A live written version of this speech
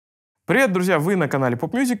Привет, друзья! Вы на канале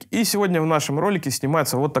Pop Music, и сегодня в нашем ролике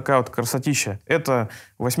снимается вот такая вот красотища. Это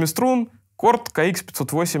 8-струн Cort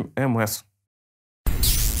KX508MS.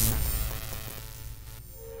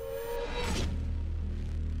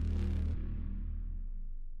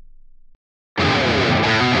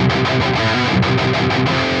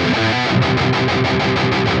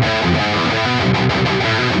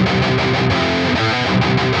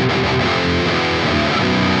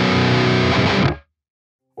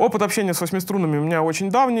 Опыт общения с 8-струнами у меня очень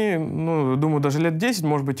давний, думаю, даже лет 10,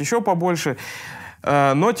 может быть, еще побольше.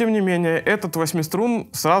 Но, тем не менее, этот 8-струн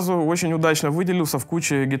сразу очень удачно выделился в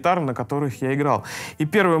куче гитар, на которых я играл. И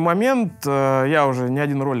первый момент, я уже не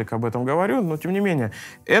один ролик об этом говорю, но, тем не менее,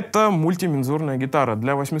 это мультимензурная гитара.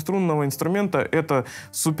 Для 8-струнного инструмента это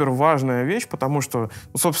супер важная вещь, потому что,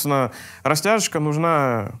 собственно, растяжечка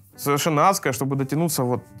нужна совершенно адская, чтобы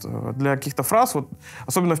дотянуться для каких-то фраз,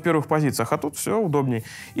 особенно в первых позициях, а тут все удобней.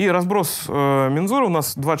 И разброс мензуры у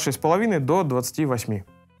нас 26,5 до 28.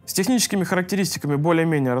 С техническими характеристиками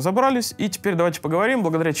более-менее разобрались, и теперь давайте поговорим,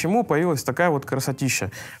 благодаря чему появилась такая вот красотища.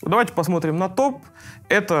 Давайте посмотрим на топ.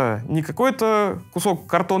 Это не какой-то кусок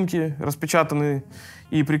картонки, распечатанный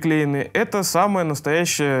и приклеенный, это самое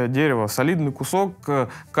настоящее дерево, солидный кусок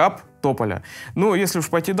кап тополя. Ну, если уж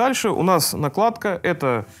пойти дальше, у нас накладка,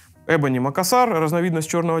 это эбони макасар, разновидность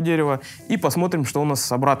черного дерева, и посмотрим, что у нас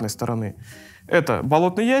с обратной стороны. Это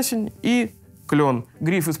болотный ясень и клен.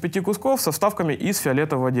 Гриф из 5 кусков со вставками из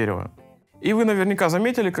фиолетового дерева. И вы наверняка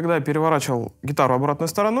заметили, когда я переворачивал гитару обратной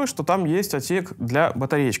стороной, что там есть отсек для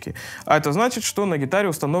батареечки. А это значит, что на гитаре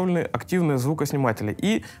установлены активные звукосниматели.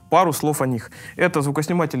 И пару слов о них. Это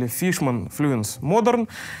звукосниматели Fishman Fluence Modern,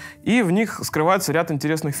 и в них скрывается ряд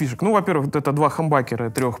интересных фишек. Ну, во-первых, это два хамбакера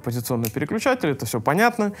и трехпозиционный переключатель, это все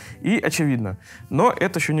понятно и очевидно. Но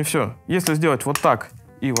это еще не все. Если сделать вот так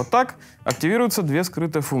и вот так, активируются две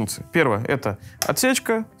скрытые функции. Первое — это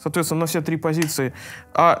отсечка, соответственно, на все три позиции.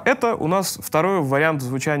 А это у нас второй вариант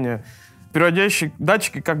звучания, переводящий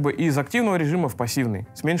датчики как бы из активного режима в пассивный,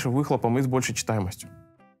 с меньшим выхлопом и с большей читаемостью.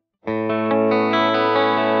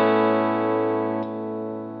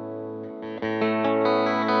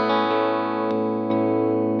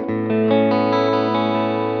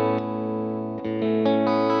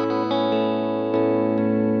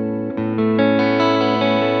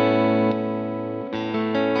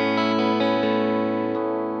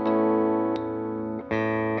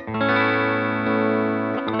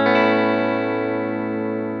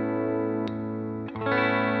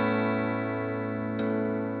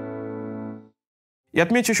 И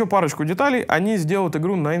отмечу еще парочку деталей, они сделают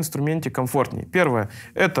игру на инструменте комфортнее. Первое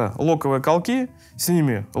 — это локовые колки, с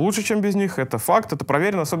ними лучше, чем без них, это факт, это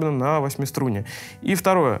проверено, особенно на 8-струне. И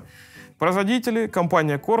второе — производители,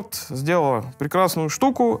 компания Cort сделала прекрасную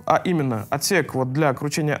штуку, а именно отсек для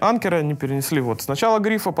кручения анкера они перенесли сначала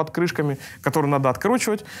грифа под крышками, который надо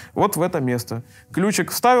откручивать, вот в это место.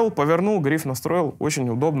 Ключик вставил, повернул, гриф настроил, очень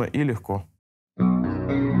удобно и легко.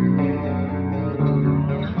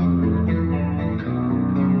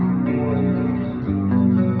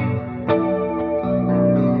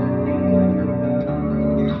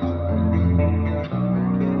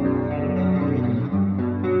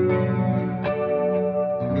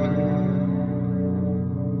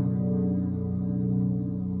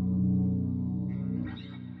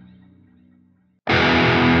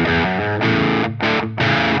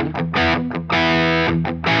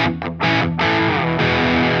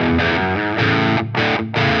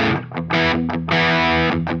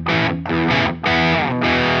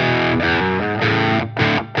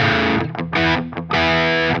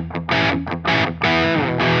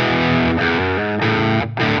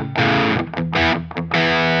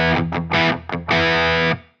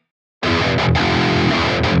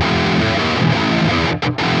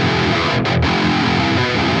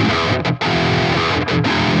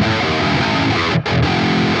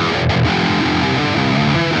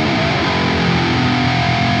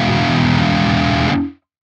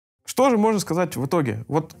 Что же можно сказать в итоге?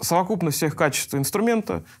 Совокупность всех качеств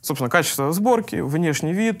инструмента, собственно, качество сборки,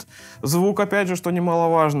 внешний вид, звук, опять же, что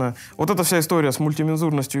немаловажно. Эта вся история с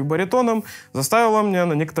мультимензурностью и баритоном заставила меня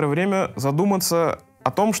на некоторое время задуматься о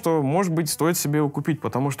том, что, может быть, стоит себе его купить,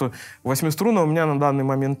 потому что 8-струнного у меня на данный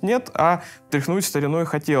момент нет, а тряхнуть стариной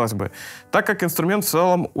хотелось бы, так как инструмент в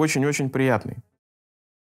целом очень-очень приятный.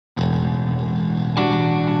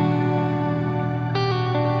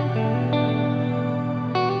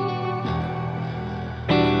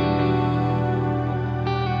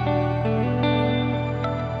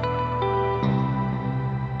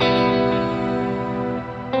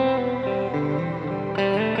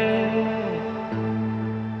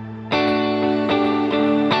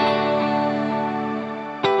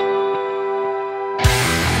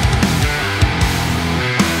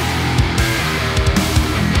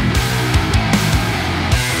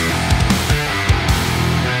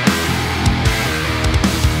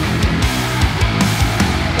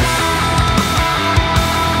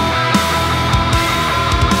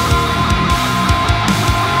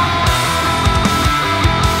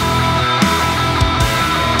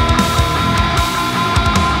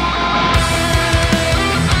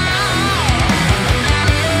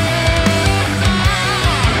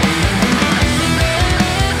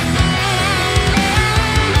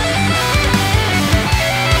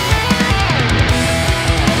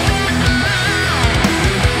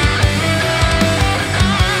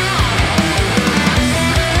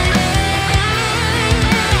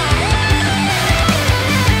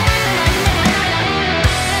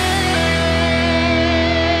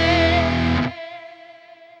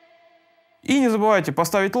 забывайте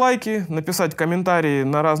поставить лайки, написать комментарии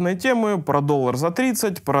на разные темы, про доллар за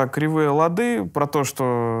 30, про кривые лады, про то,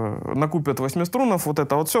 что накупят 8 струнов, вот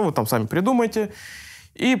это вот все, вы там сами придумайте.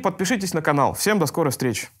 И подпишитесь на канал. Всем до скорой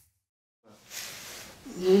встречи.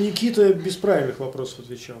 Ну, Никита без правильных вопросов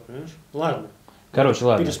отвечал, понимаешь? Ладно. Короче,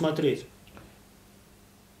 ладно. Пересмотреть.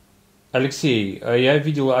 Алексей, я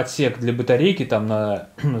видел отсек для батарейки там на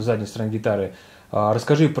задней стороне гитары.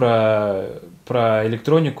 Расскажи про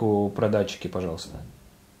электронику, про датчики, пожалуйста.